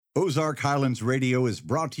Ozark Highlands Radio is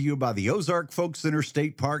brought to you by the Ozark Folk Center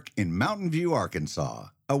State Park in Mountain View, Arkansas.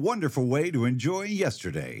 A wonderful way to enjoy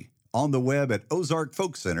yesterday. On the web at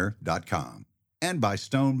ozarkfolkcenter.com. And by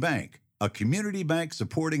Stone Bank, a community bank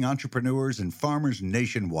supporting entrepreneurs and farmers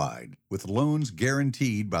nationwide with loans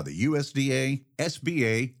guaranteed by the USDA,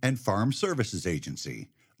 SBA, and Farm Services Agency.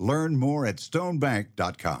 Learn more at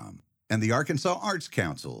stonebank.com. And the Arkansas Arts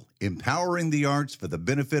Council, empowering the arts for the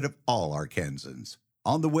benefit of all Arkansans.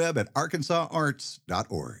 On the web at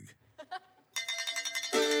arkansasarts.org.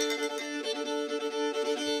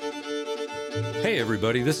 Hey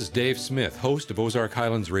everybody, this is Dave Smith, host of Ozark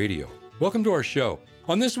Highlands Radio. Welcome to our show.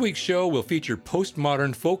 On this week's show, we'll feature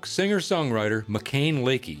postmodern folk singer-songwriter McCain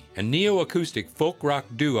Lakey and neo-acoustic folk rock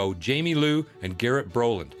duo Jamie Lou and Garrett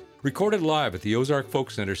Brolin, recorded live at the Ozark Folk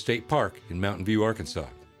Center State Park in Mountain View, Arkansas.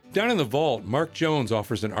 Down in the vault, Mark Jones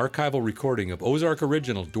offers an archival recording of Ozark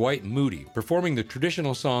original Dwight Moody performing the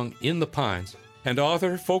traditional song In the Pines, and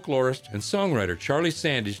author, folklorist, and songwriter Charlie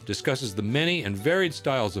Sandage discusses the many and varied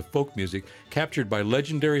styles of folk music captured by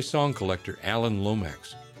legendary song collector Alan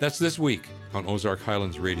Lomax. That's this week on Ozark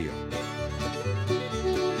Highlands Radio.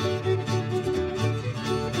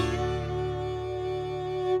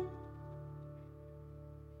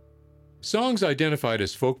 Songs identified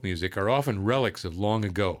as folk music are often relics of long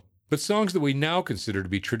ago, but songs that we now consider to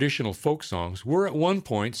be traditional folk songs were at one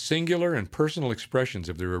point singular and personal expressions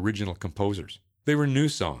of their original composers. They were new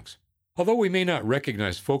songs. Although we may not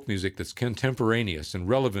recognize folk music that's contemporaneous and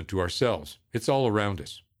relevant to ourselves, it's all around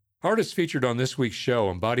us. Artists featured on this week's show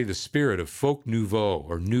embody the spirit of folk nouveau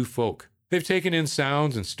or new folk. They've taken in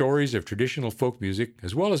sounds and stories of traditional folk music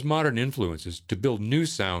as well as modern influences to build new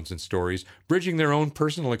sounds and stories, bridging their own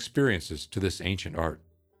personal experiences to this ancient art.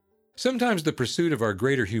 Sometimes the pursuit of our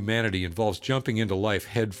greater humanity involves jumping into life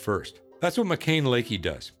head first. That's what McCain Lakey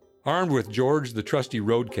does. Armed with George the trusty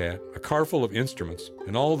roadcat, a car full of instruments,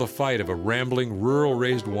 and all the fight of a rambling,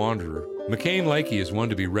 rural-raised wanderer, McCain Lakey is one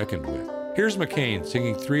to be reckoned with. Here's McCain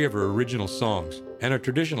singing 3 of her original songs and a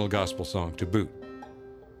traditional gospel song to boot.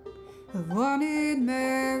 I've wanted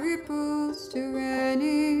marigolds to run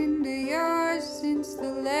into yours since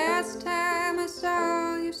the last time I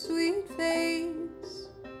saw your sweet face.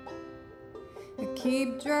 I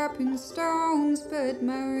keep dropping stones, but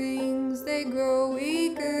my rings, they grow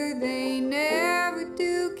weaker. They never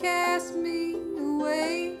do cast me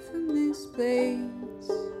away from this place.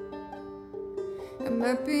 I'm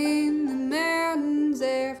up in the mountains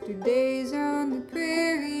after days on the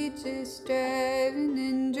prairie, just driving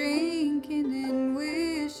and drinking and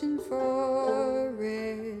wishing for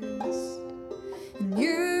rest. And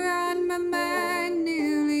you're on my mind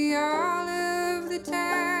nearly all of the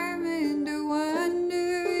time, and I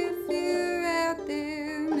wonder if you're out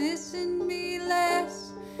there missing me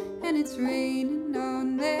less. And it's raining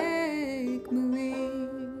on Lake Marie.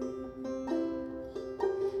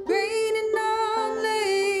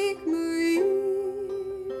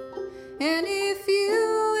 And if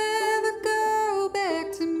you ever go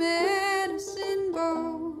back to Medicine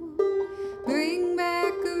Bow, bring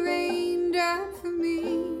back a raindrop for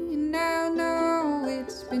me, and I'll know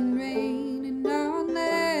it's been raining on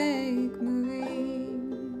Lake Marie.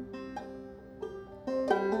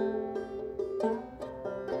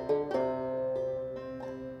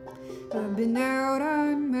 I've been out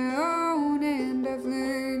on my own, and I've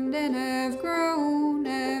learned and I've grown.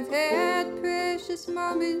 I've had precious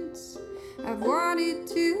moments I've wanted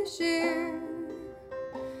to share,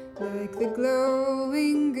 like the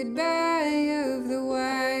glowing goodbye of the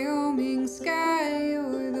Wyoming sky,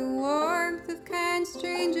 or the warmth of kind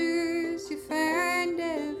strangers you find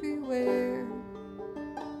everywhere.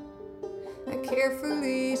 I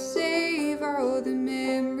carefully save all the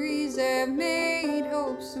memories I've made,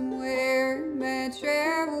 hope somewhere in my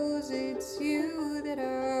travels it's you that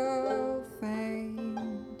I'll find.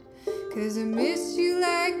 'Cause I miss you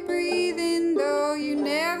like breathing, though you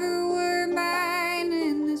never were mine.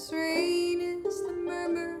 And this rain is the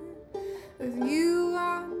murmur of you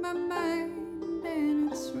on my mind,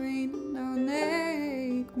 and it's raining on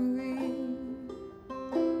Lake Marie.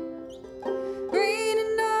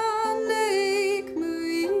 Raining on Lake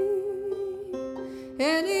Marie.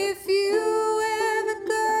 And if you ever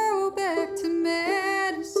go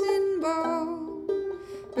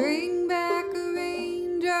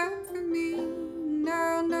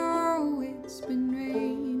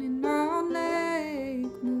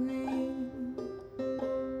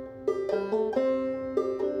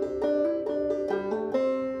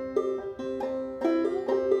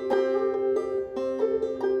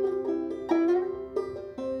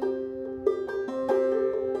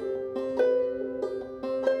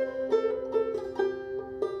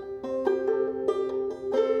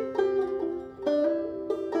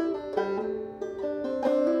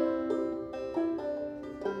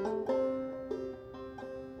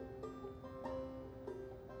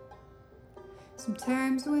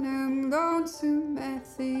Sometimes when I'm lonesome, I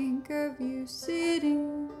think of you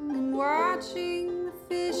sitting and watching the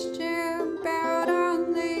fish jump out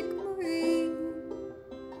on Lake Marie.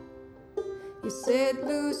 You set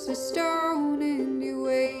loose a stone and you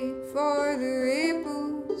wait for the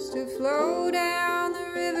ripples to flow down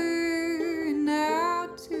the river and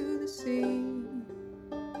out to the sea.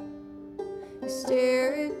 You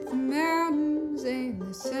stare at the mountains and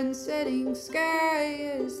the sun-setting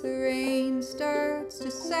sky as the rain starts to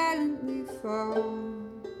silently fall.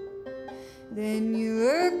 Then you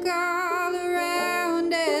look all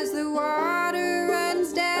around as the water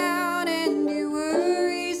runs down and you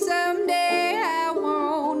worry someday I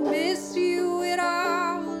won't miss you at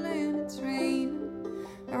all. And it's raining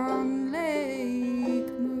on Lake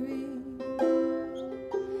Marie,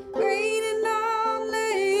 raining on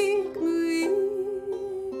Lake Marie.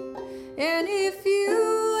 And if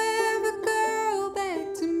you ever go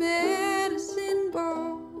back to Medicine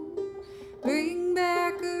Bow, bring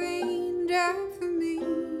back a raindrop for me,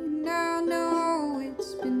 and I'll know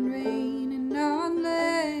it's been raining on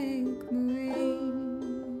Lake Marie,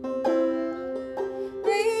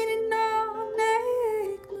 raining on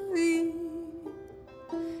Lake Marie.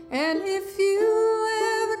 And if you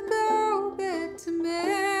ever go back to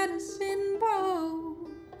Medicine Bow,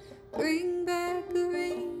 bring back a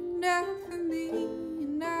raindrop for me,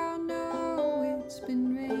 and I'll know it's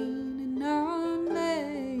been raining on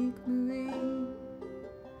Lake Marie.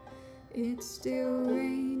 It's still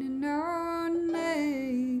raining on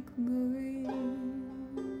Lake Marie.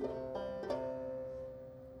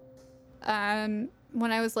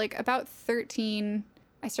 When I was like about 13,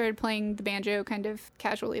 I started playing the banjo, kind of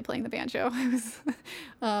casually playing the banjo.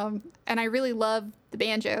 And I really love the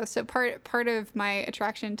banjo. So part of my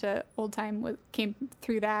attraction to old time came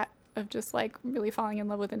through that, of just like really falling in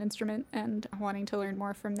love with an instrument and wanting to learn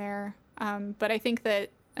more from there. But I think that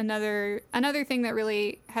another thing that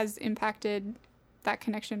really has impacted that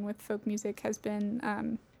connection with folk music has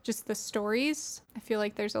been just the stories. I feel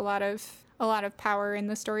like there's a lot of power in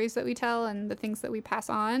the stories that we tell and the things that we pass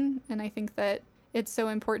on. And I think that it's so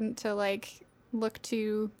important to like look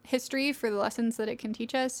to history for the lessons that it can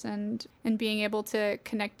teach us, and being able to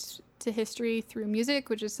connect to history through music,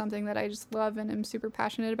 which is something that I just love and am super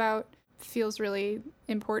passionate about, feels really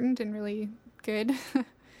important and really good.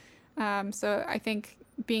 So I think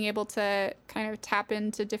being able to kind of tap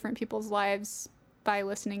into different people's lives by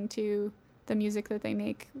listening to the music that they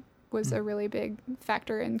make was a really big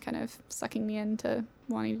factor in kind of sucking me into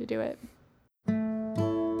wanting to do it.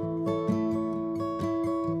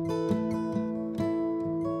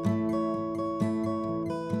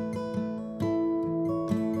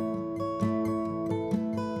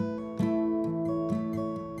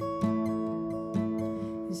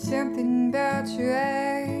 Something about your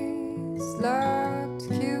eyes, locked,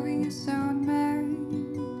 curious on mine.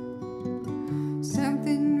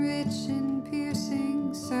 Something rich and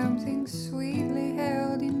piercing, something sweetly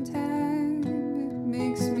held in time. It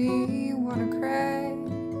makes me wanna cry,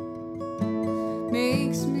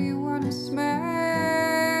 makes me wanna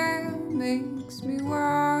smile, makes me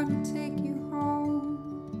wanna take you home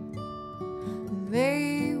and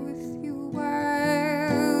lay with you a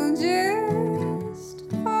while, just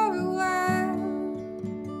for a while,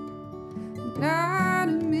 not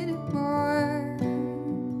a minute more,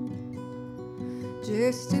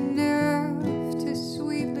 just enough to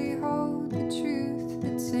sweetly hold the truth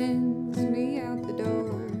that sends me out the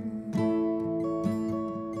door.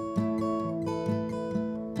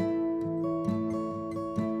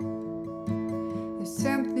 There's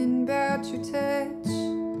something about your touch,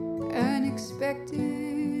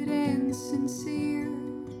 unexpected and sincere,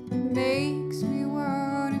 it makes me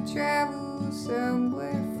wanna travel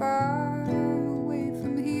somewhere far away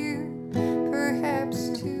from here, perhaps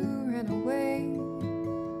to run away,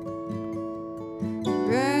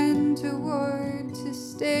 run toward to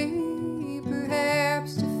stay,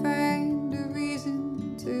 perhaps to find a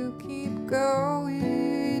reason to keep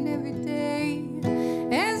going every day,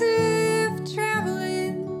 as if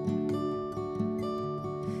traveling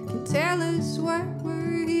can tell us what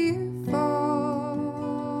we're here for,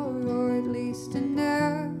 or at least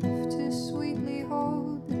enough to sweetly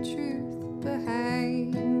hold the truth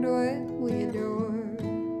behind what we adore.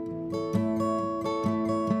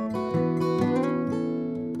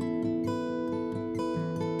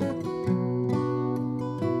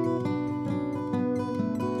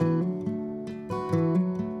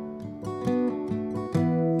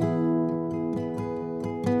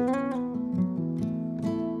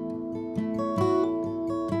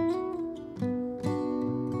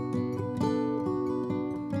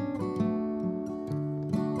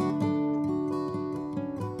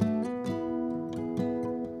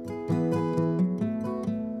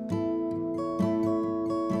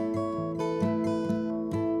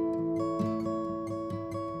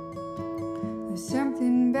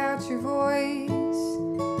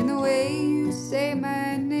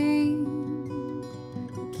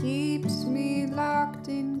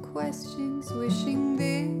 wishing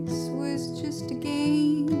this was just a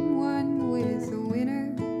game, one with a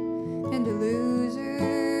winner and a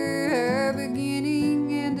loser, a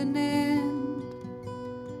beginning and an end,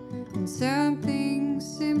 and something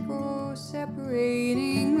simple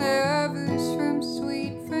separating lovers from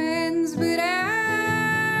sweet friends. But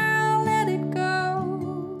I'll let it go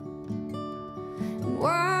and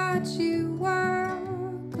watch you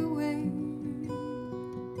walk away,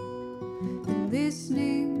 and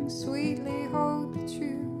listening sweetly hold the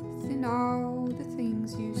truth in all the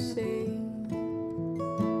things you say.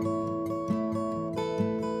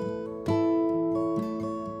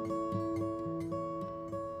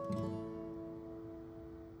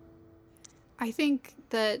 I think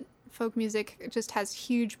that folk music just has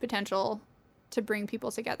huge potential to bring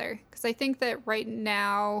people together, because I think that right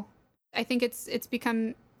now, I think it's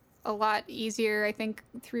become a lot easier, I think,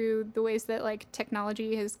 through the ways that like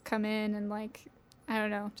technology has come in, and like, I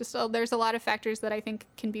don't know, just there's a lot of factors that I think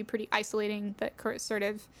can be pretty isolating, that sort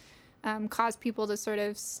of cause people to sort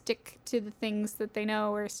of stick to the things that they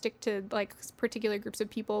know, or stick to like particular groups of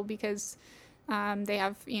people because they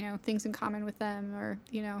have, you know, things in common with them, or,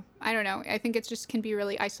 you know, I don't know. I think it just can be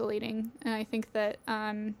really isolating. And I think that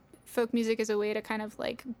folk music is a way to kind of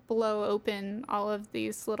like blow open all of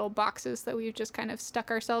these little boxes that we've just kind of stuck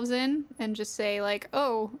ourselves in, and just say like,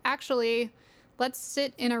 oh, actually, let's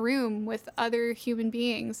sit in a room with other human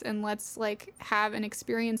beings and let's like have an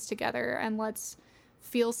experience together, and let's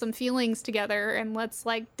feel some feelings together, and let's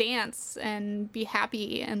like dance and be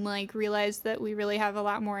happy, and like realize that we really have a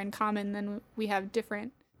lot more in common than we have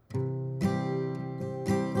different.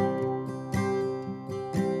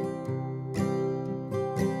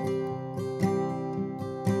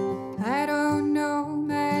 I don't know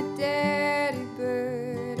my daddy,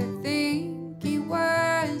 but I think he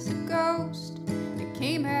was a ghost that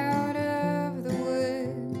came out of the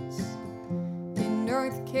woods in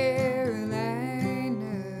North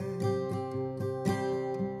Carolina.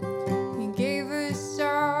 He gave us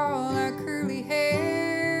all our curly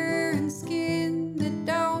hair and skin that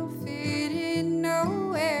don't fit in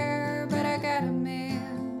nowhere, but I got a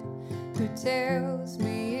man who tells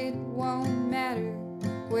me it won't matter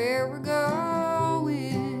where we're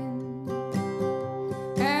going.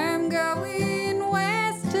 I'm going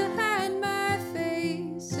west to hide my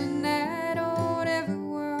face, and I don't ever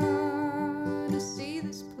want to see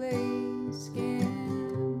this place again.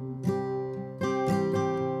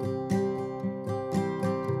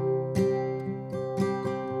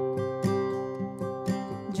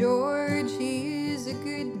 George, he is a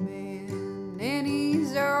good man, and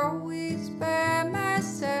he's always by my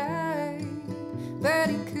side, but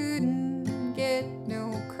he couldn't get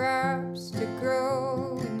no crops to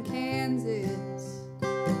grow in Kansas.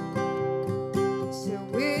 So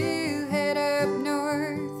we'll head up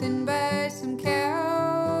north and buy some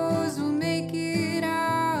cows. We'll make it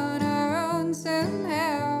on our own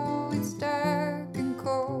somehow. It's dark and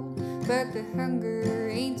cold, but the hunger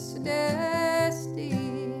ain't so dusty.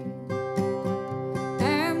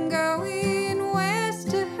 I'm going west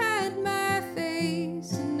to hide my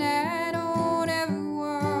face, and I don't ever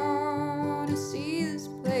want to see this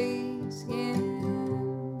place again.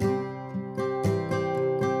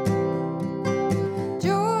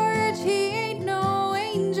 George, he ain't no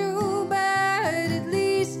angel, but at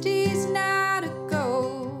least he's not a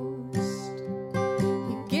ghost.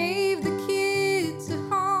 He gave the kids a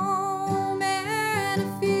home and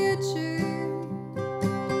a future.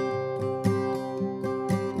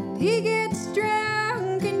 He gets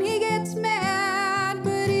drunk and he gets mad,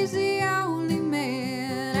 but he's the only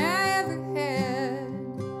man I ever had.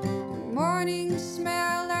 The mornings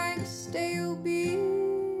smell like stale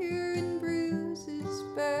beer and bruises,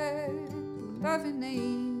 but loving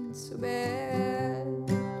ain't so bad.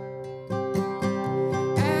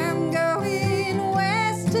 I'm going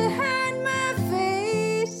west to hide my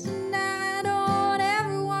face, and I don't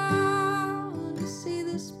ever want to see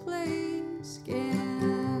this place again.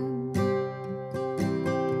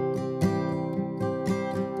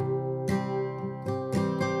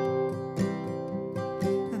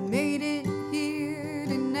 I made it here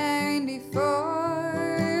to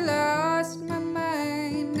 94, lost my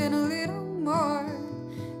mind and a little more.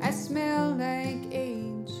 I smell like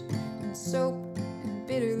age and soap and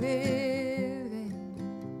bitter living,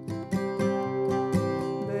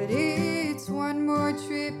 but it's one more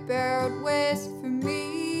trip out west for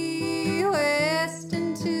me, west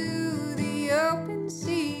into the open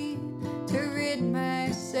sea, to rid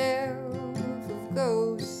myself of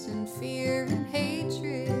ghosts and fear and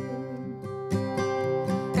hatred.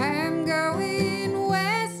 I'm going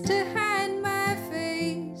west to hide my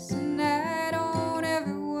face, and I don't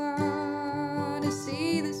ever want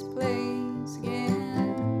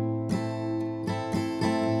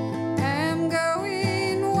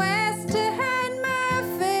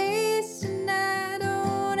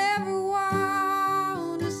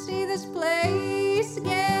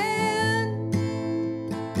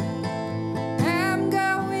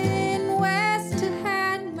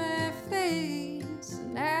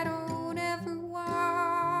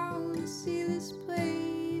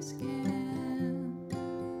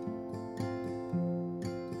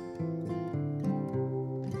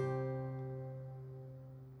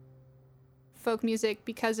folk music,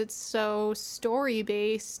 because it's so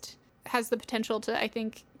story-based, has the potential to, I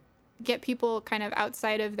think, get people kind of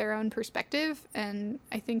outside of their own perspective. And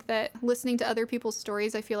I think that listening to other people's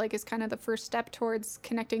stories, I feel like, is kind of the first step towards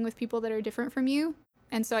connecting with people that are different from you.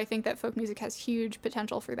 And so I think that folk music has huge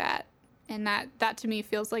potential for that. And that to me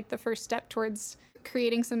feels like the first step towards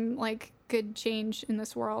creating some like good change in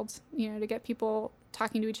this world, to get people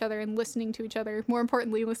talking to each other and listening to each other, more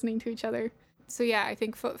importantly, listening to each other. So yeah, I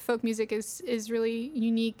think folk music is really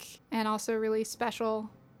unique and also really special.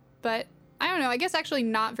 But I don't know, I guess actually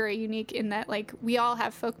not very unique in that, like, we all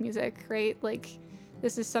have folk music, right? Like,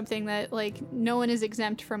 this is something that, like, no one is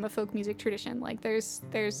exempt from a folk music tradition. Like, there's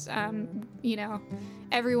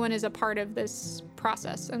everyone is a part of this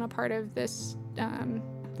process and a part of this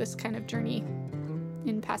this kind of journey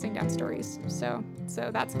in passing down stories. So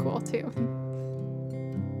that's cool too.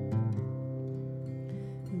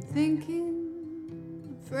 I'm thinking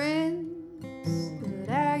of friends that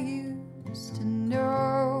I used to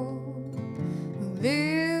know, who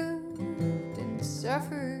lived and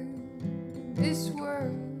suffered in this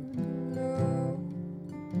world alone.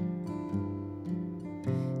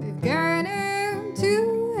 They've gone out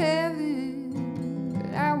to heaven,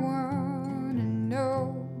 but I wanna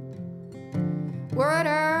know, what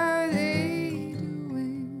are they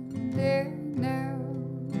doing there now?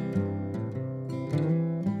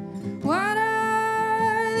 What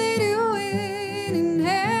are they doing in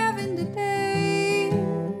heaven today,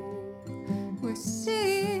 where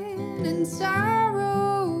sin and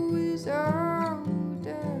sorrow is all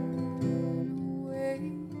done away?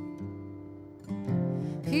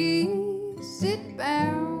 Peace, it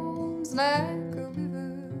bounds like a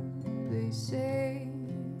river, they say,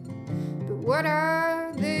 but what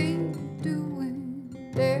are they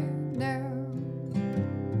doing there now?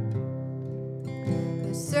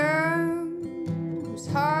 There's some whose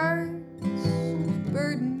hearts are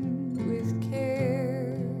burdened with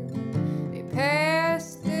care. They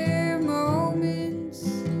pass their moments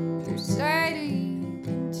through sighing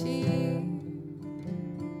and tears,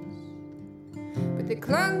 but they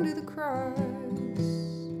clung to the cross,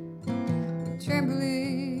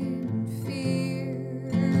 trembling in fear.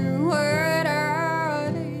 What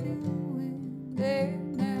are they doing there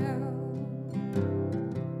now?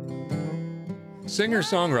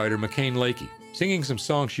 Singer-songwriter McCain Lakey, singing some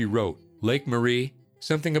songs she wrote: Lake Marie,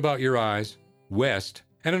 Something About Your Eyes, West,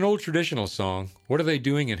 and an old traditional song, What Are They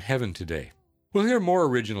Doing in Heaven Today? We'll hear more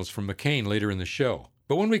originals from McCain later in the show,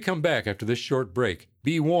 but when we come back after this short break,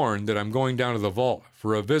 be warned that I'm going down to the vault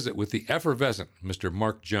for a visit with the effervescent Mr.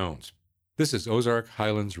 Mark Jones. This is Ozark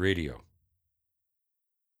Highlands Radio.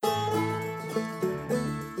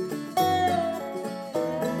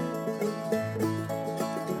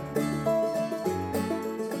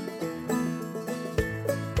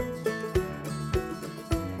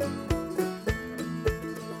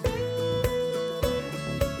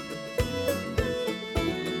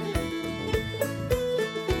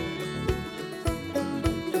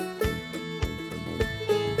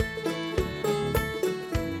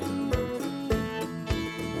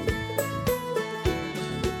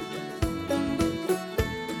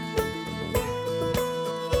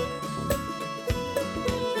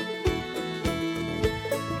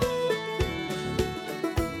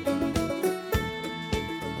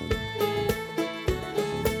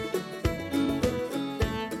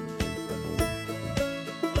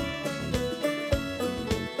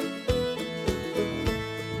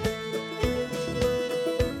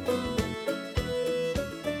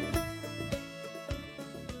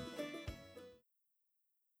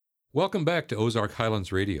 Welcome back to Ozark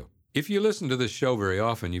Highlands Radio. If you listen to this show very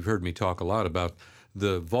often, you've heard me talk a lot about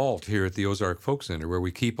the vault here at the Ozark Folk Center, where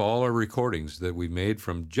we keep all our recordings that we've made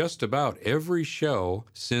from just about every show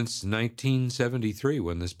since 1973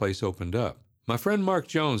 when this place opened up. My friend Mark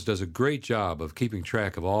Jones does a great job of keeping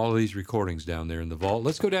track of all of these recordings down there in the vault.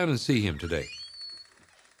 Let's go down and see him today.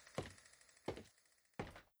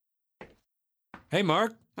 Hey,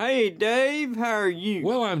 Mark. Hey, Dave. How are you?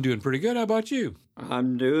 Well, I'm doing pretty good. How about you?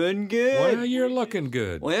 I'm doing good. Well, you're looking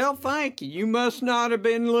good. Well, thank you. You must not have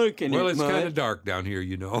been looking Well, at it's much. kind of dark down here,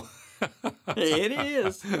 you know. It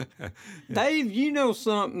is. Dave, you know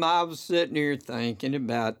something? I was sitting here thinking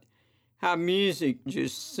about how music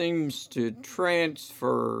just seems to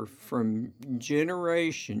transfer from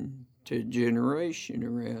generation to generation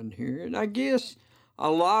around here. And I guess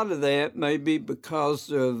a lot of that may be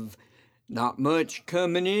because of not much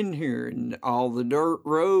coming in here, and all the dirt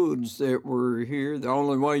roads that were here, the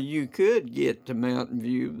only way you could get to Mountain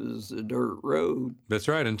View was a dirt road. That's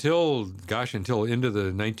right. Until into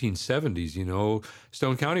the 1970s, you know,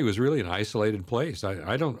 Stone County was really an isolated place.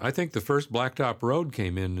 I think the first Blacktop Road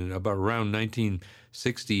came in about around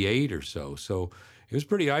 1968 or so. So it was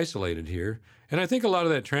pretty isolated here. And I think a lot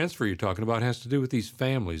of that transfer you're talking about has to do with these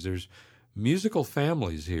families. There's musical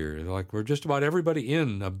families here. Like, we're just about everybody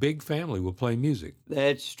in a big family will play music.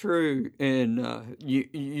 That's true. And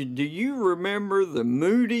do you remember the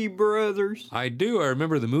Moody Brothers? I do. I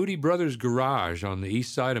remember the Moody Brothers garage on the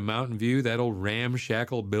east side of Mountain View, that old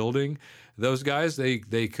ramshackle building. Those guys, they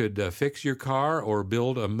could fix your car or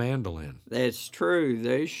build a mandolin. That's true.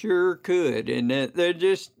 They sure could. And they're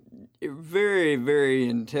just very, very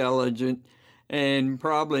intelligent. And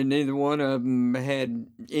probably neither one of them had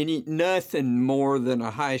nothing more than a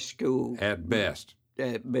high school. At best.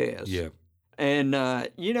 At best. Yeah. And,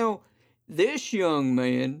 you know, this young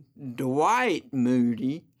man, Dwight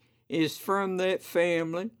Moody, is from that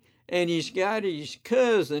family. And he's got his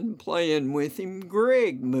cousin playing with him,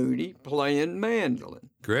 Greg Moody, playing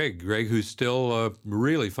mandolin. Greg, who's still a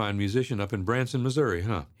really fine musician up in Branson, Missouri,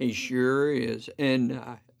 huh? He sure is. And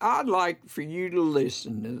I'd like for you to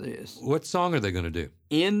listen to this. What song are they going to do?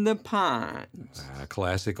 In the Pines. A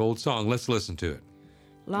classic old song. Let's listen to it.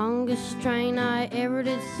 Longest train I ever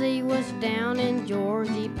did see was down in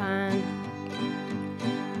Georgie Pine.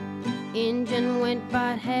 Engine went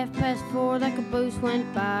by at 4:30, the caboose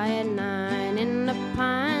went by at 9. In the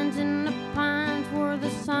pines, where the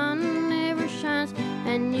sun never shines,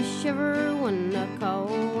 and you shiver when the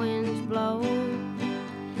cold winds blow.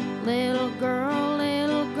 Little girl,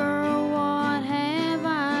 what have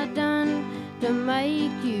I done to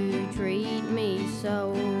make you treat me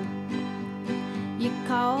so? You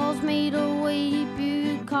cause me to weep,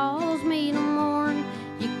 you cause me to mourn,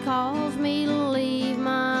 you cause me to leave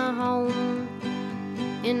my home.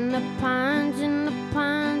 In the pines,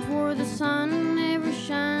 where the sun never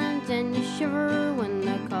shines, and you shiver when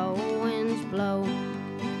the cold winds blow.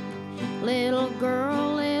 Little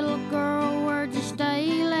girl, where'd you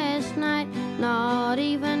stay last night? Not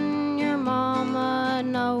even your mama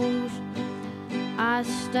knows. I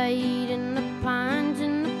stayed in the pines,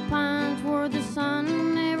 where the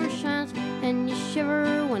sun never shines, and you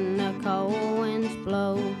shiver when the cold winds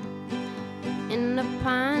blow. In the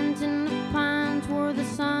pines, where the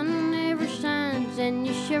sun never shines, and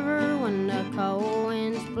you shiver when the cold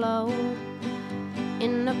winds blow.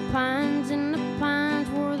 In the pines,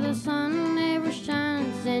 where the sun never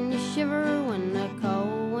shines, and you shiver when the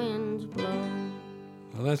cold winds blow.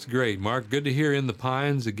 Well, that's great, Mark. Good to hear In the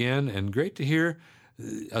Pines again, and great to hear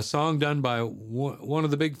a song done by one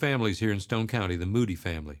of the big families here in Stone County, the Moody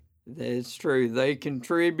family. That's true. They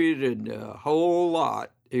contributed a whole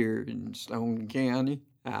lot here in Stone County.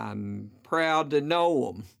 I'm proud to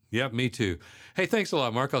know them. Yep, me too. Hey, thanks a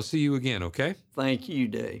lot, Mark. I'll see you again, okay? Thank you,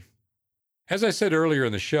 Dave. As I said earlier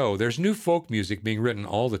in the show, there's new folk music being written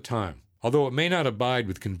all the time, although it may not abide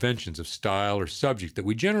with conventions of style or subject that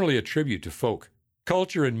we generally attribute to folk.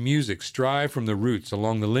 Culture and music strive from the roots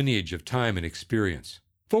along the lineage of time and experience.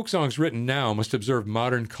 Folk songs written now must observe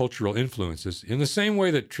modern cultural influences in the same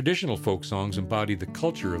way that traditional folk songs embody the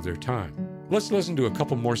culture of their time. Let's listen to a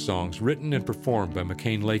couple more songs written and performed by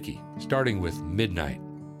McCain Lakey, starting with Midnight.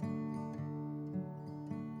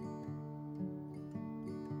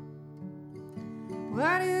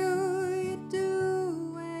 What do you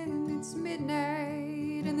do when it's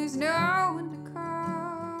midnight and there's no one to call?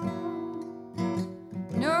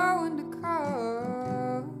 No one to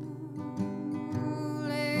call.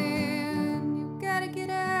 And you gotta get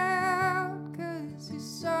out 'cause you're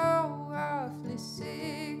so awfully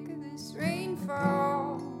sick of this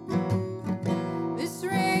rainfall. This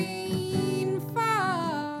rainfall,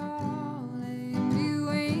 and you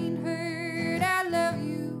ain't heard I love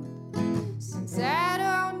you since I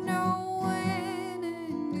don't know when,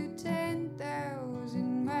 and you're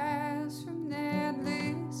 10,000 miles from that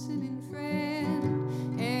listening friend,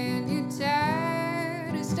 and you're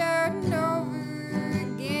tired of starting over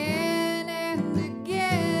again and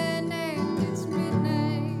again, and it's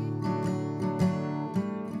midnight.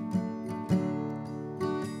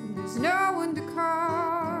 There's no one to call.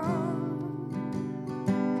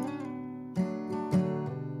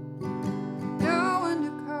 No one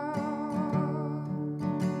to call.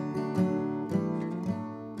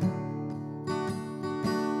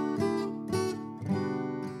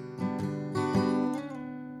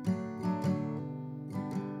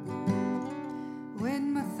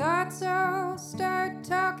 When my thoughts all start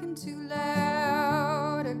talking too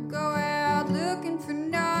loud, I go out looking for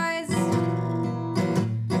noise.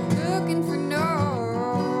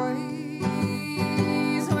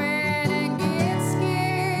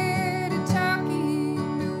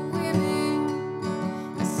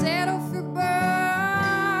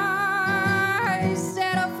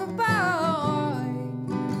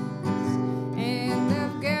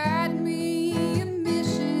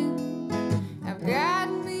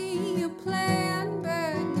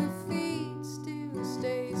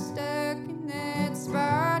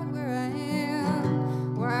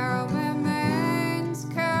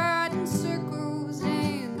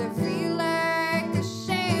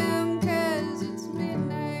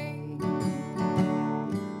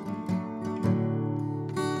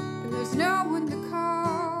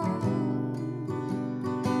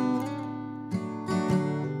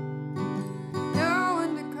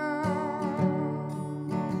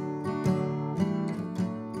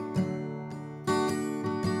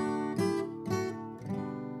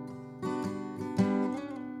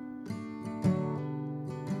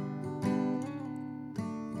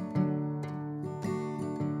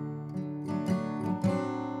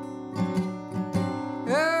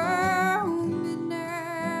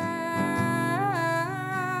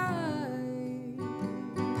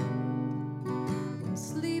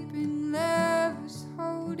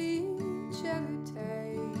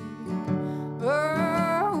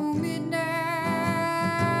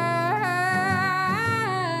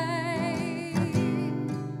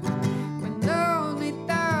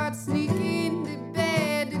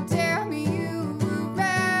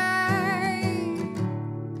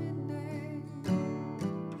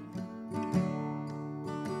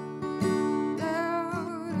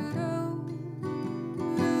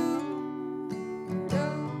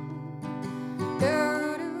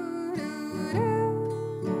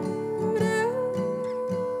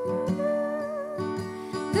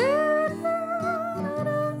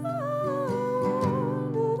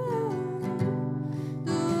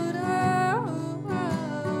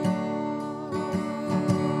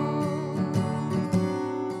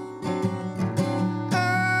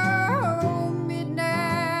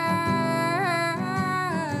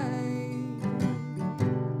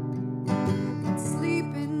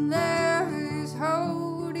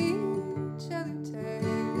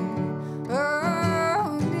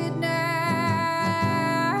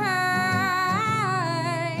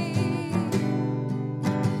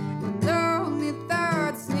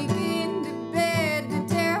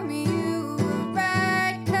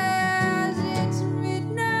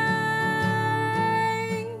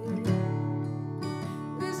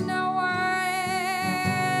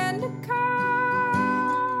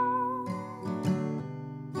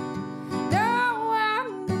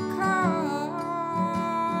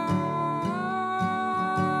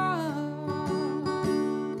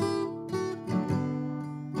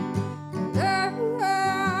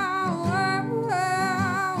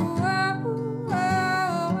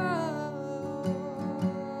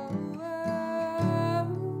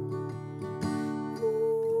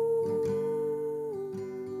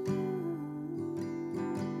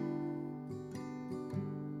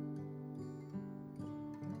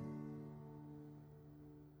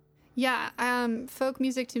 Folk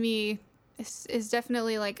music to me is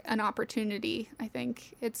definitely like an opportunity. I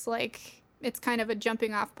think it's kind of a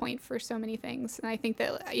jumping off point for so many things. And I think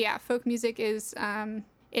that, folk music is,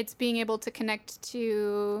 it's being able to connect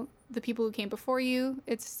to the people who came before you.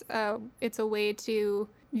 It's a way to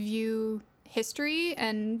view history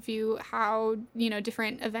and view how,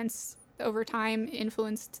 different events over time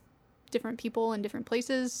influenced different people in different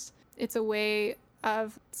places. It's a way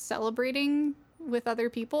of celebrating with other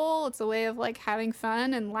people. It's a way of like having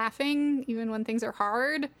fun and laughing even when things are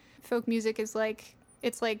hard. Folk music is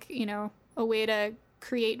it's a way to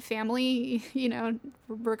create family,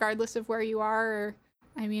 regardless of where you are.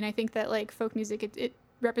 I think that like folk music, it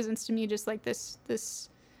represents to me just like this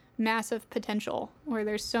massive potential where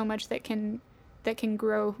there's so much that can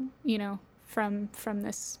grow, from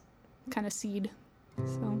this kind of seed.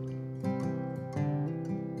 So.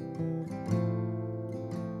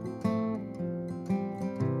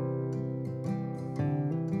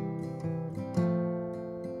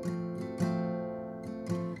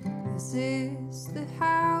 This is the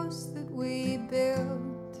house that we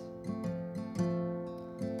built.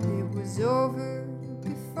 It was over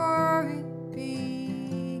before it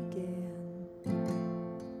began.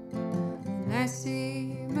 And I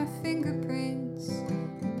see my fingerprints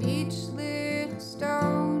in each little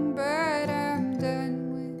stone, but I'm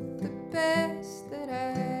done with the best that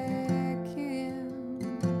I can.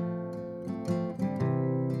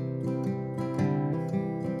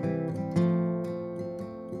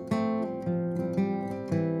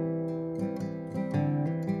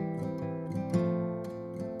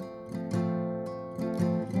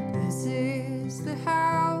 This is the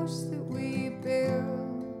house that we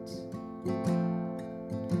built.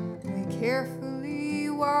 We carefully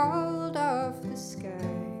walled off the sky,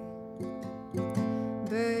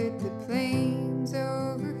 but the planes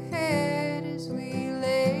overhead as we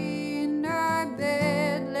lay in our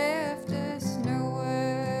bed left us no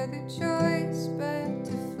other choice but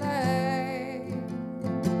to fly.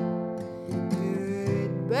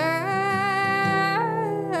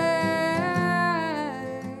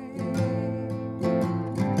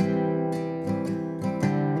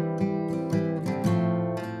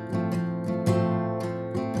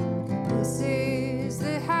 This is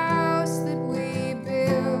the house that we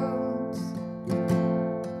built.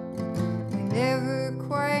 We never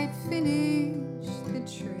quite finished the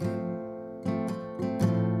trip.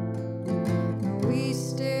 We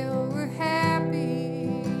still were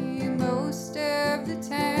happy most of the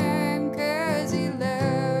time, 'cause he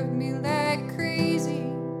loved me like crazy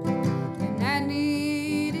and I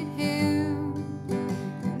needed him.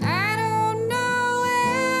 And I don't know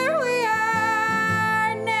where we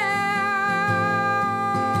are now.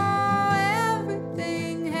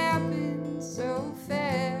 Everything happened so fast.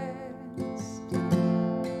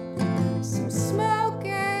 Some smoke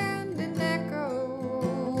and an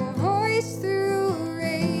echo, a voice through a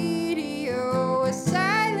radio, a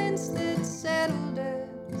silence that settled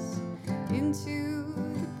us into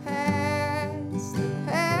the past. The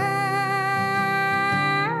past.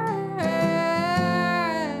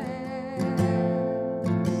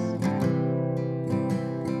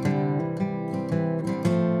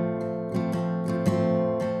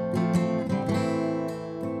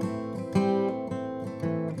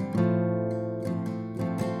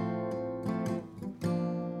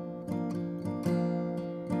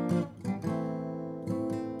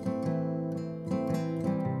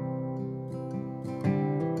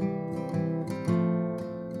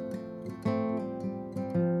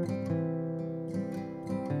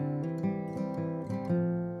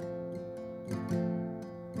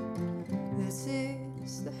 This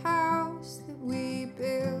is the house that we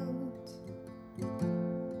built.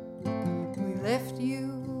 We left you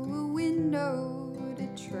a window to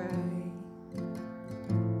try.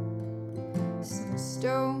 Some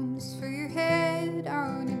stones for your head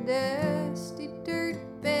on a dusty dirt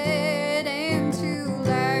bed, and 2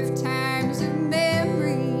 lifetimes of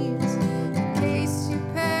memories in case you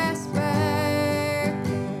pass by.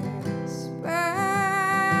 Pass by.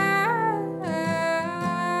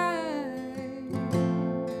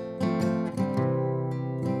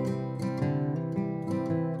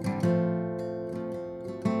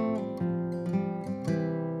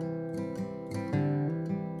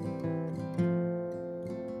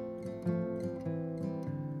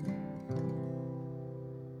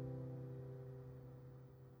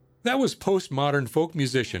 That was postmodern folk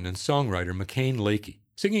musician and songwriter McCain Lakey,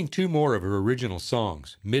 singing 2 more of her original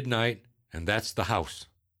songs, Midnight and That's the House.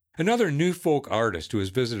 Another new folk artist who has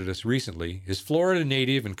visited us recently is Florida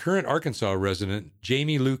native and current Arkansas resident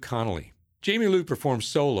Jamie Lou Connolly. Jamie Lou performs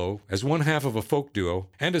solo as one half of a folk duo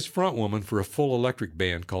and as frontwoman for a full electric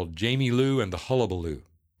band called Jamie Lou and the Hullabaloo.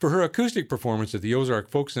 For her acoustic performance at the Ozark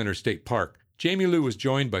Folk Center State Park, Jamie Lou was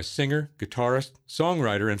joined by singer, guitarist,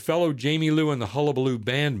 songwriter, and fellow Jamie Lou and the Hullabaloo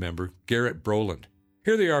band member Garrett Brolin.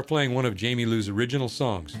 Here they are playing one of Jamie Lou's original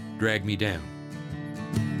songs, Drag Me Down.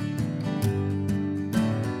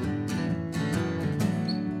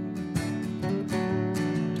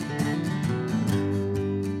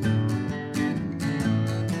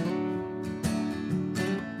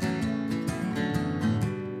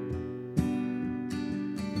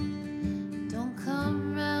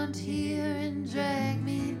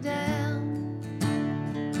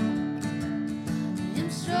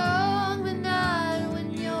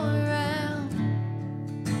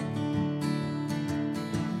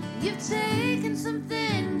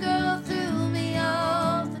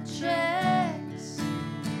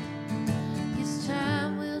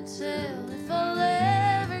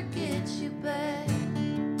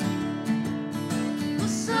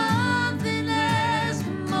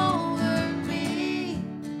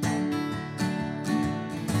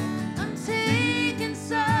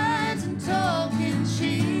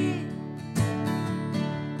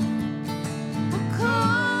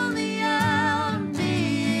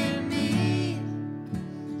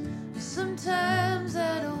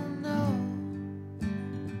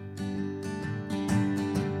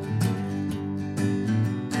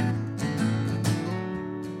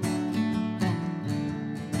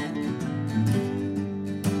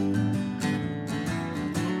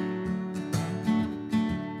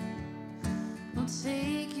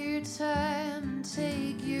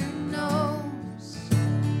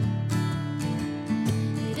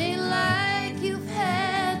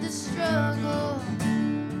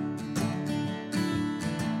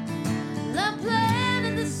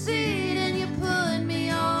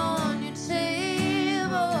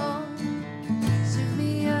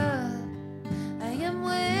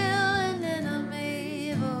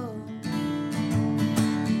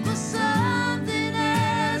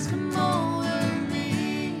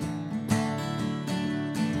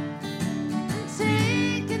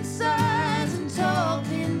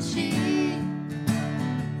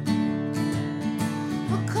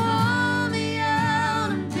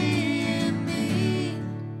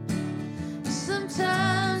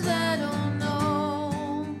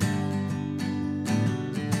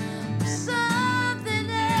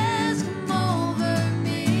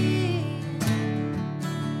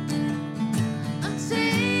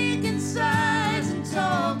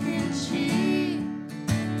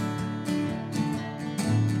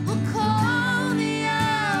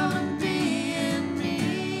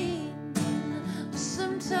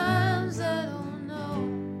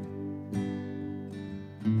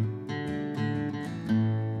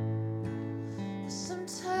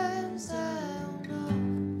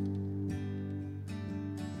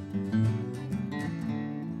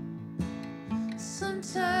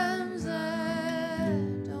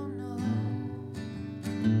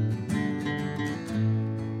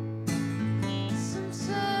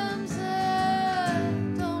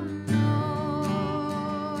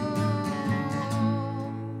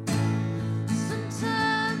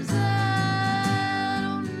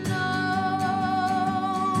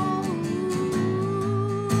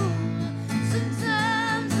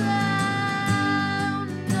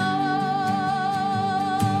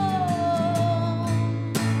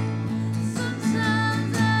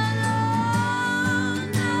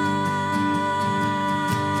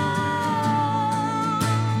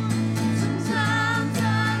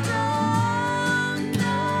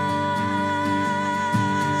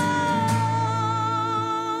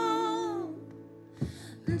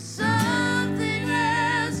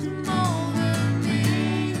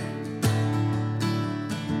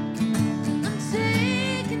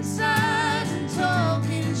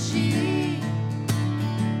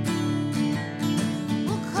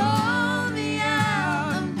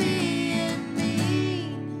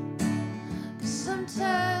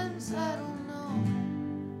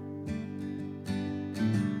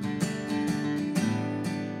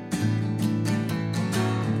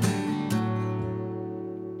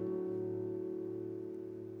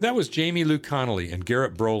 That was Jamie Lou Connolly and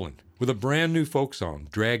Garrett Brolin with a brand new folk song,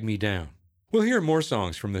 Drag Me Down. We'll hear more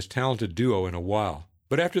songs from this talented duo in a while,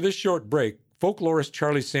 but after this short break, folklorist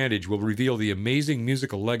Charlie Sandage will reveal the amazing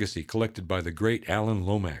musical legacy collected by the great Alan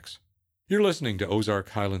Lomax. You're listening to Ozark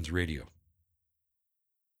Highlands Radio.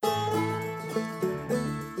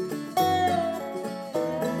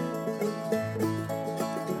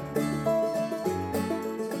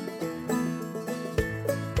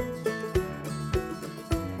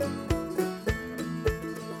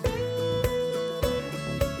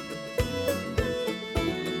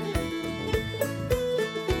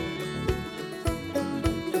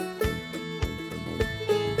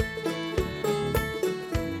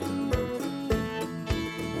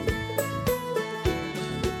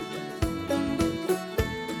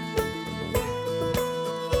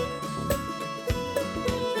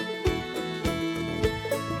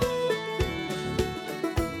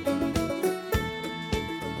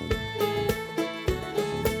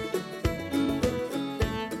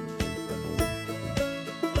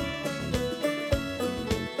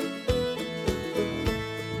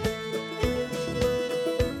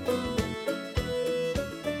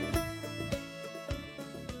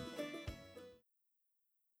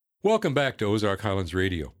 Welcome back to Ozark Highlands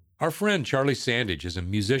Radio. Our friend Charlie Sandage is a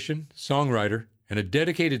musician, songwriter, and a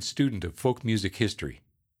dedicated student of folk music history.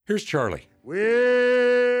 Here's Charlie. Well,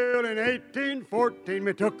 in 1814,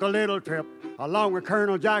 we took a little trip along with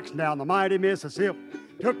Colonel Jackson down the mighty Mississippi.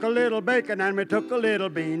 Took a little bacon and we took a little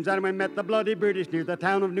beans, and we met the bloody British near the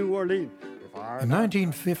town of New Orleans. In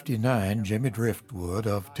 1959, Jimmy Driftwood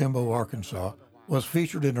of Timbo, Arkansas, was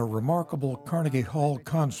featured in a remarkable Carnegie Hall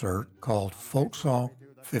concert called Folk Song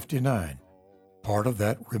 59. Part of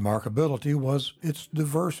that remarkability was its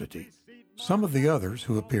diversity. Some of the others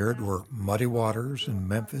who appeared were Muddy Waters and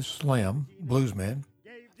Memphis Slim, bluesmen,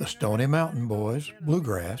 the Stony Mountain Boys,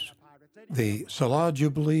 bluegrass, the Salah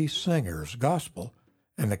Jubilee Singers, gospel,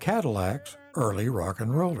 and the Cadillacs, early rock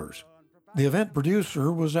and rollers. The event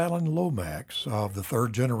producer was Alan Lomax, of the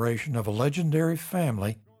third generation of a legendary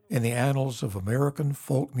family in the annals of American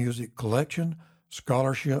folk music collection,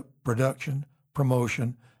 scholarship, production,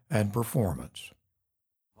 promotion, and performance.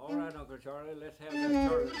 All right, Uncle Charlie, let's have that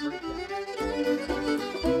Charlie breakdown.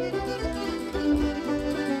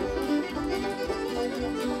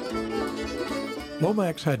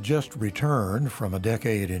 Lomax had just returned from a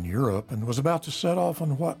decade in Europe and was about to set off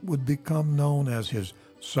on what would become known as his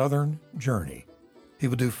Southern Journey. He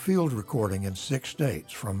would do field recording in 6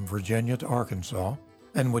 states, from Virginia to Arkansas,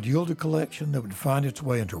 and would yield a collection that would find its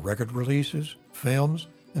way into record releases, films,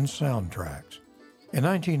 and soundtracks. In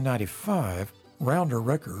 1995, Rounder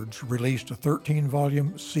Records released a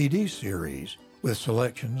 13-volume CD series with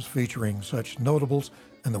selections featuring such notables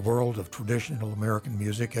in the world of traditional American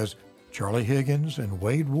music as Charlie Higgins and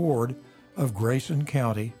Wade Ward of Grayson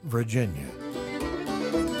County, Virginia.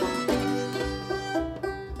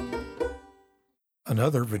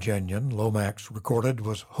 Another Virginian Lomax recorded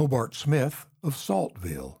was Hobart Smith of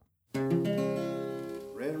Saltville.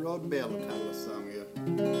 Railroad Bell title of song is.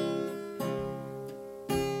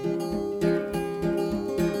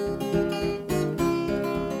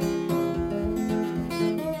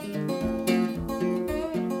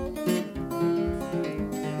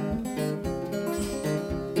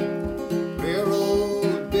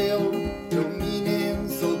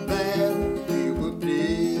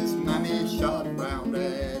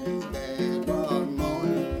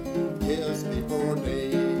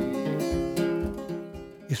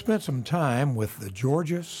 He spent some time with the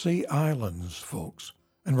Georgia Sea Islands folks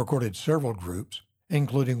and recorded several groups,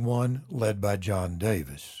 including one led by John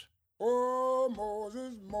Davis. Oh,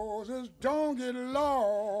 Moses, Moses, don't get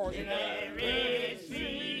lost in that Red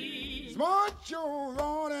Sea. March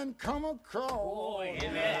on and come across. Oh,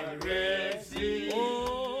 in that Red Sea.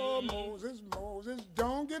 Oh, Moses, Moses,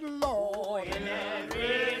 don't get lost. Oh, in that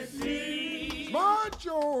Red Sea. March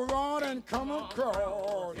on and come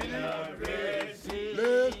across. In that Red Sea.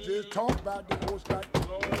 Let's just talk about the host like the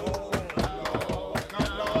Lord.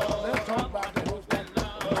 Let's talk about the host like the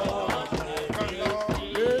Lord.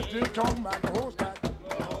 Let's just talk about the host like the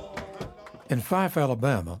Lord. In Fife,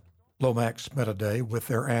 Alabama, Lomax spent a day with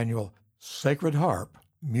their annual Sacred Harp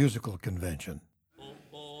musical convention.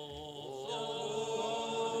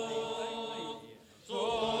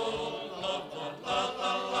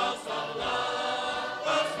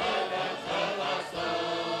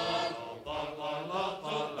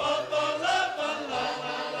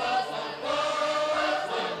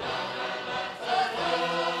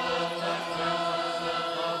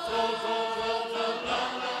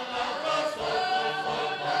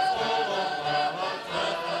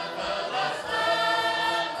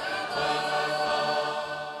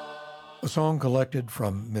 A song collected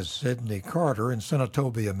from Miss Sidney Carter in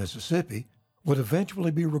Senatobia, Mississippi, would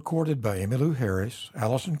eventually be recorded by Emmylou Harris,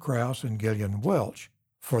 Alison Krauss, and Gillian Welch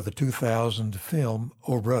for the 2000 film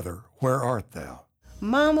Oh Brother, Where Art Thou?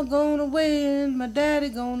 Mama gone away and my daddy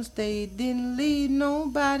gonna stay. Didn't leave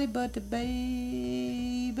nobody but the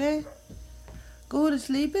baby. Go to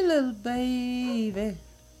sleep, little baby.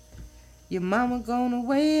 Your mama gone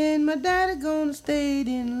away and my daddy gonna stay.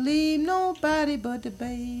 Didn't leave nobody but the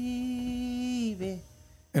baby.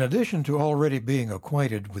 In addition to already being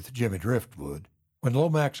acquainted with Jimmy Driftwood, when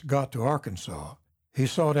Lomax got to Arkansas, he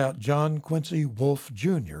sought out John Quincy Wolfe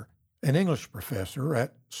Jr., an English professor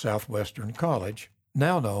at Southwestern College,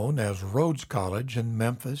 now known as Rhodes College in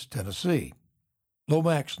Memphis, Tennessee.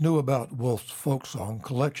 Lomax knew about Wolfe's folk song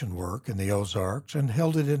collection work in the Ozarks and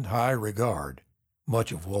held it in high regard.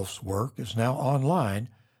 Much of Wolfe's work is now online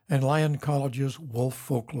in Lyon College's Wolfe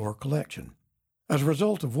Folklore Collection. As a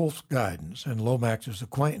result of Wolfe's guidance and Lomax's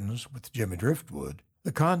acquaintance with Jimmy Driftwood,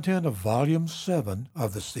 the content of Volume 7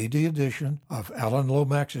 of the CD edition of Alan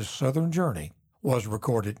Lomax's Southern Journey was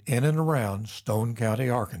recorded in and around Stone County,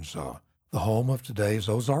 Arkansas, the home of today's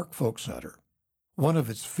Ozark Folk Center. One of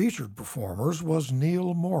its featured performers was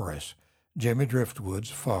Neil Morris, Jimmy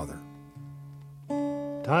Driftwood's father.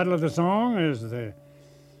 Title of the song is the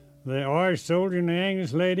Irish Soldier and the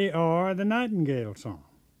English Lady, or the Nightingale Song.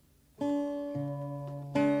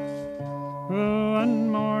 Oh,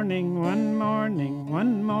 one morning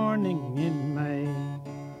in May,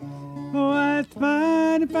 oh, I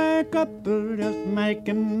spied a fair couple just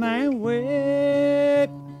making their way.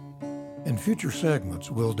 In future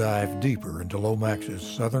segments, we'll dive deeper into Lomax's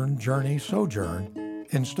southern sojourn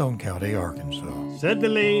in Stone County, Arkansas. Said the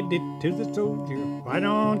lady to the soldier, why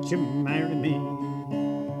don't you marry me?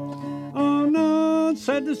 Oh no,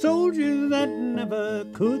 said the soldier, that never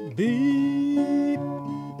could be.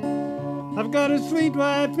 I've got a sweet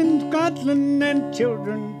wife in Scotland and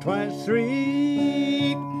children twice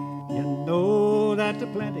 3. You know that's a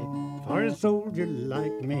plenty for a soldier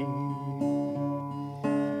like me.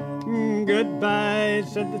 Goodbye,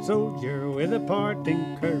 said the soldier with a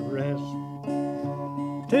parting caress.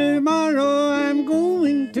 Tomorrow I'm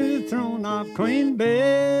going to the throne of Queen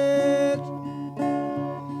Bess.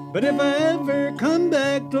 But if I ever come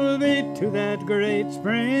back, 'twill be to that great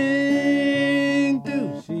spring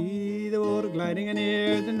to see the water gliding and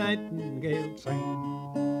hear the nightingale sing.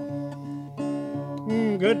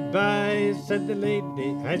 Goodbye, said the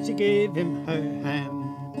lady as she gave him her hand.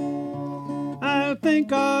 I'll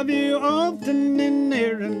think of you often in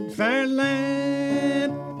errand fair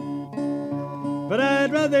land, but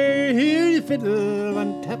I'd rather hear you fiddle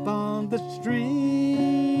one tap on the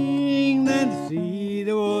string than see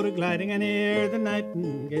the water gliding and hear the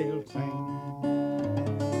nightingale sing.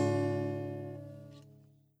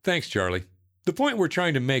 Thanks, Charlie. The point we're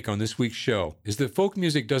trying to make on this week's show is that folk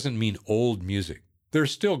music doesn't mean old music. There are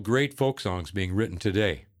still great folk songs being written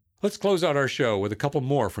today. Let's close out our show with a couple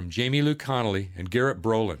more from Jamie Lou Connolly and Garrett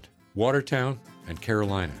Brolin, Watertown and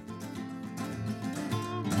Carolina.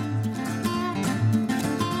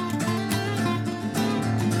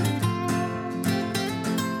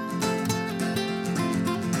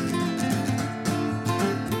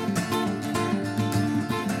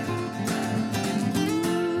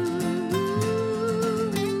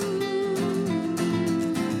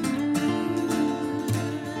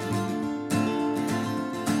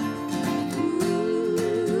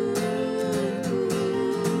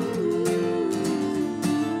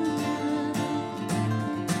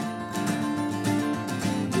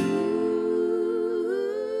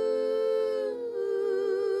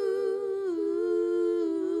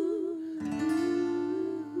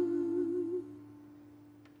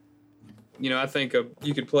 You know, I think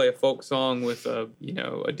you could play a folk song with a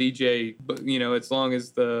DJ, but, as long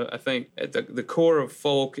as I think at the core of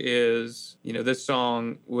folk is, this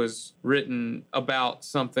song was written about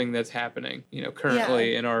something that's happening,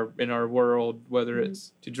 currently in our world, whether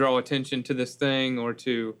it's to draw attention to this thing or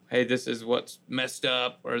to, hey, this is what's messed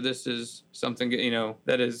up, or this is something,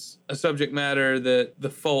 that is a subject matter that the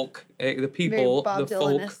folk, the people, the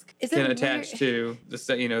folk can attach to.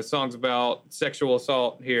 Songs about sexual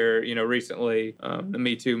assault here, recently, the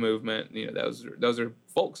Me Too movement, those are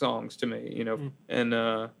folk songs to me, and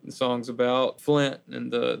the songs about Flint and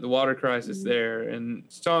the water crisis there, and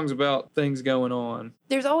songs about things going on.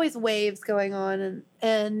 There's always waves going on,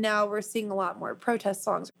 and now we're seeing a lot more protest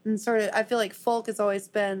songs. And sort of, I feel like folk has always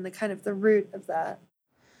been the kind of the root of that.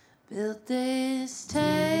 Built this town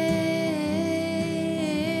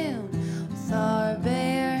with our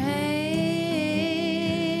bare hands,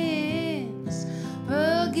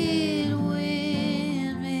 rugged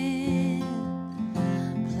women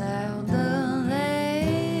plowed the land.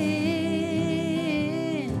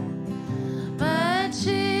 My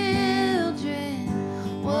children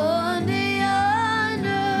one day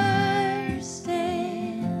understand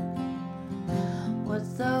what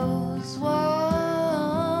those wonders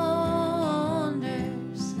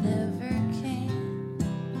never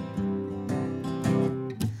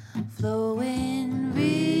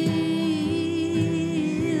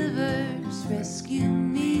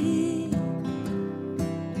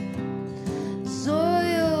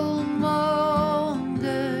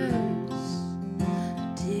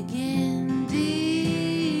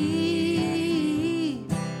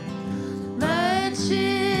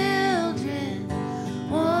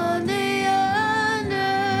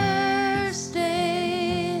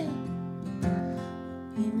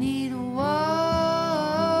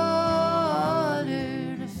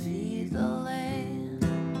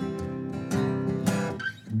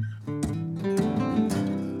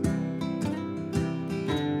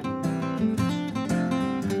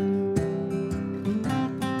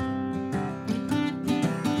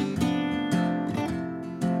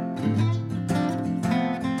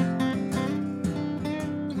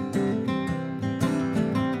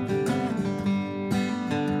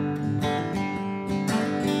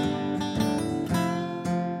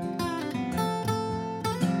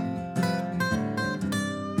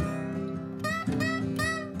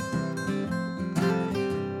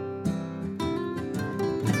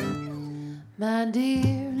My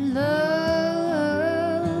dear lover,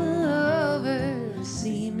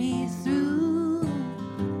 see me through.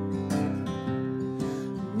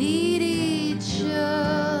 Need each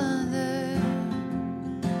other,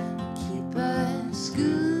 keep us good.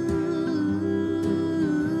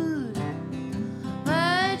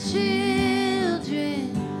 My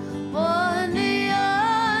children, one day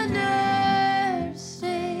understand.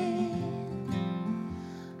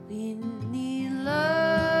 We need love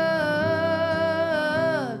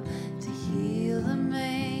to heal the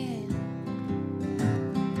man.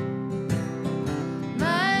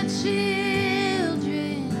 My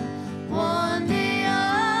children, one day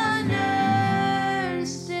understand.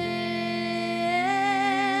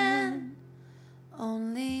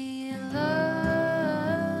 Only love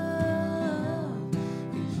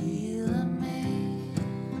to heal a man.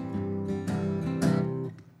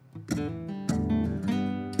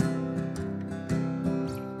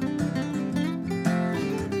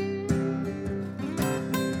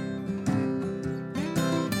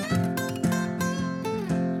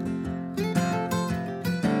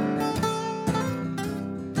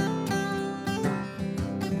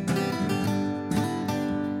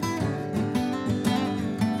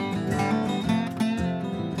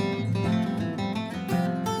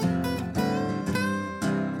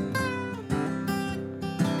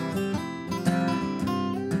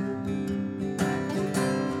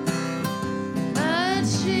 My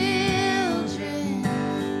children,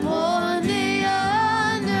 one day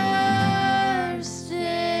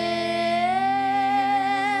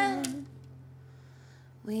understand.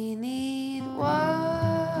 We need water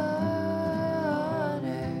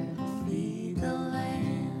to feed the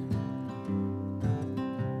land.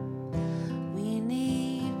 We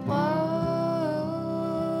need water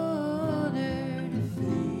to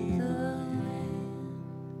feed the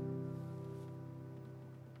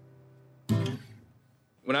land.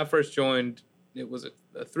 When I first joined, it was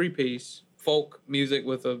a three-piece folk music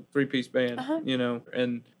with a three-piece band, you know.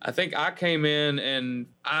 And I think I came in and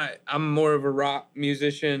I'm more of a rock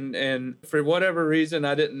musician, and for whatever reason,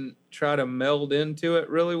 I didn't try to meld into it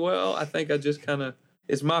really well. I think I just kind of,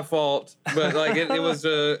 it's my fault, but like it was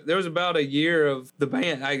there was about a year of the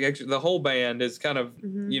band. Actually, the whole band is kind of,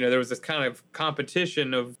 you know, there was this kind of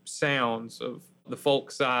competition of sounds of the folk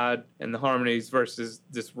side and the harmonies versus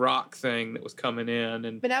this rock thing that was coming in.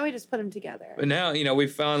 And But now we just put them together. but now, you know, we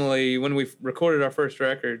finally, when we recorded our first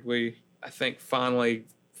record, I think finally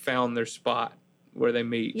found their spot where they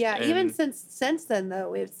meet. Yeah, And even since then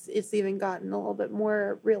though, it's even gotten a little bit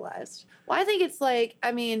more realized. Well, I think it's like,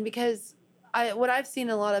 I mean, because what I've seen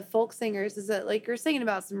in a lot of folk singers is that like you're singing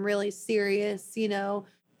about some really serious, you know,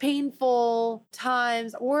 painful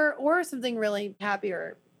times or something really happy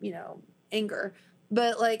or, you know, anger.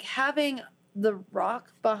 But like having the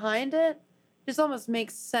rock behind it just almost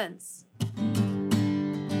makes sense.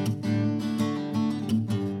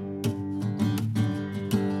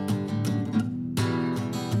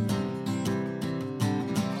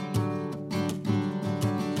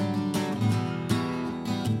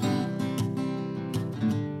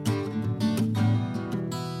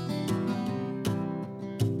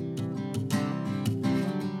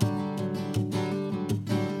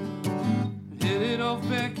 Headed off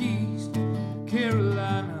back east,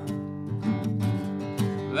 Carolina.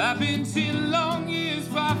 Well, I've been 10 long years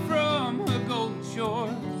far from her golden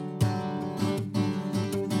shores.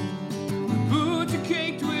 Boots are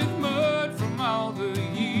caked with mud from all the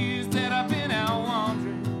years that I've been out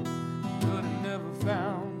wandering, but I never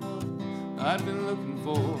found what I'd been looking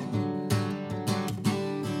for.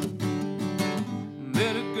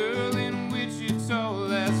 Met a girl in Wichita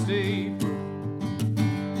last April.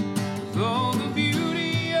 With all the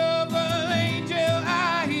beauty of an angel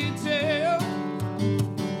I hear tell,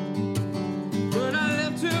 but I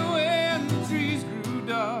left her when the trees grew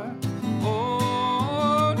dark.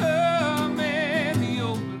 Older man, the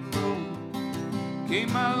open road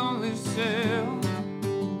came my lonely cell.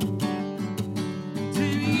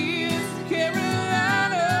 10 years to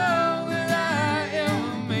Carolina, will I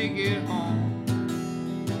ever make it home?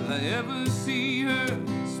 Will I ever see her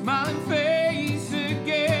smiling face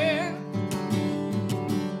again?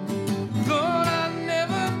 Thought I'd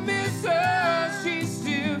never miss her, she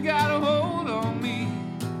still got a hold on me.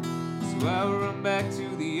 So I run back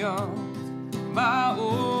to the arms of my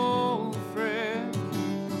old friend,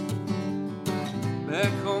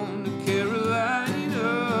 back home to Carolina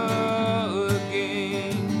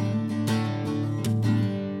again.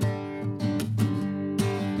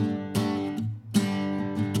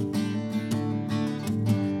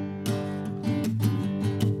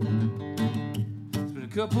 It's been a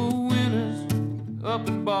couple winters up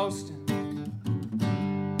in Boston,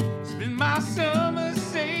 my summer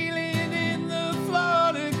sailing in the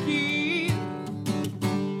Florida Keys.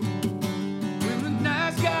 When the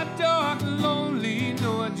nights got dark and lonely,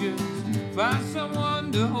 no, I just find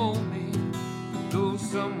someone to hold me. Those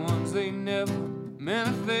someones, they never meant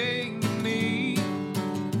a thing to me.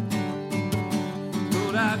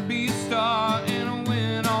 Thought I'd be a star and I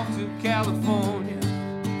went off to California.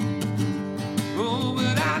 Oh,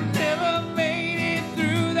 but I never made it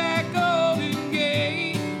through that Golden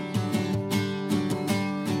Gate.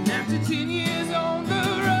 And after 10 years on the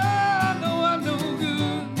run, no, I'm no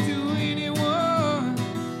good to anyone.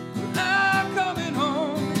 But I'm coming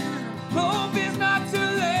home, hope it's not too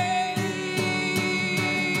late.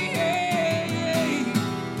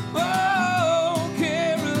 Oh,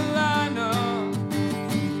 Carolina,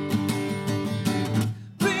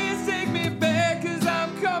 please take me back, 'cause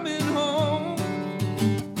I'm coming home.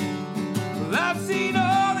 Well, I've seen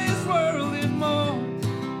all this world and more.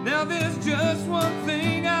 Now there's just one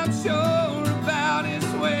thing I'm sure about,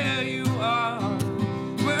 it's where you are,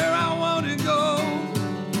 where I want to go.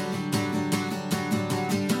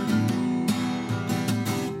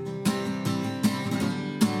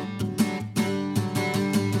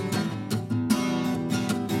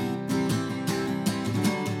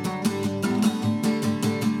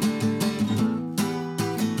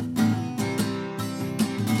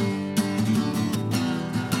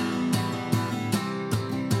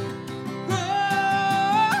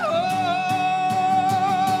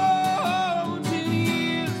 Oh, 10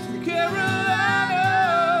 years for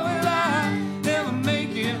Carolina, will I ever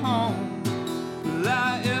make it home? Will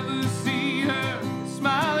I ever see her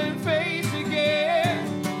smiling face again?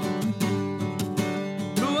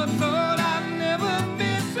 Though I thought I'd never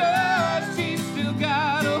miss her, she still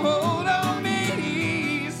got a hold on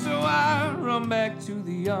me. So I run back to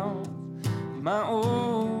the arms of my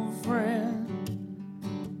old friend.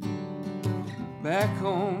 Back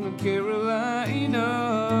home to Carolina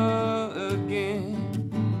again.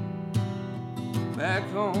 Back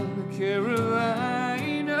home to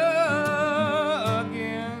Carolina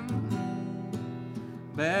again.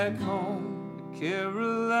 Back home to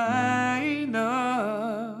Carolina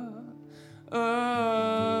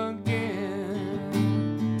again.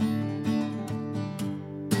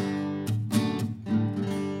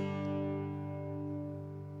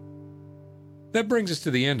 That brings us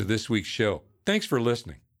to the end of this week's show. Thanks for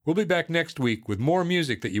listening. We'll be back next week with more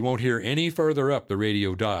music that you won't hear any further up the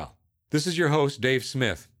radio dial. This is your host, Dave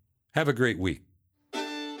Smith. Have a great week.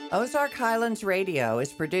 Ozark Highlands Radio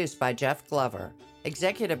is produced by Jeff Glover.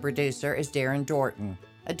 Executive producer is Darren Dorton.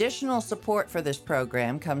 Additional support for this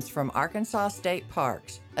program comes from Arkansas State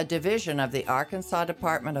Parks, a division of the Arkansas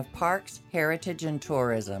Department of Parks, Heritage, and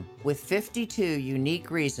Tourism, with 52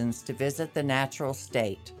 unique reasons to visit the natural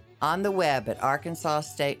state. On the web at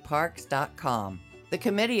arkansasstateparks.com. The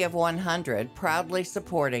Committee of 100 proudly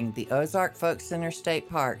supporting the Ozark Folk Center State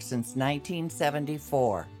Park since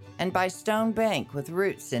 1974. And by Stone Bank with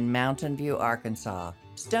roots in Mountain View, Arkansas.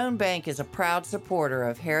 Stone Bank is a proud supporter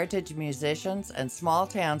of heritage musicians and small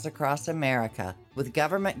towns across America, with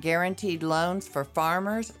government-guaranteed loans for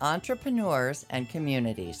farmers, entrepreneurs, and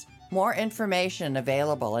communities. More information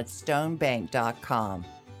available at stonebank.com.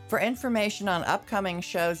 For information on upcoming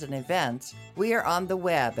shows and events, we are on the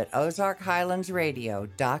web at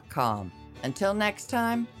ozarkhighlandsradio.com. Until next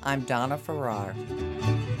time, I'm Donna Farrar.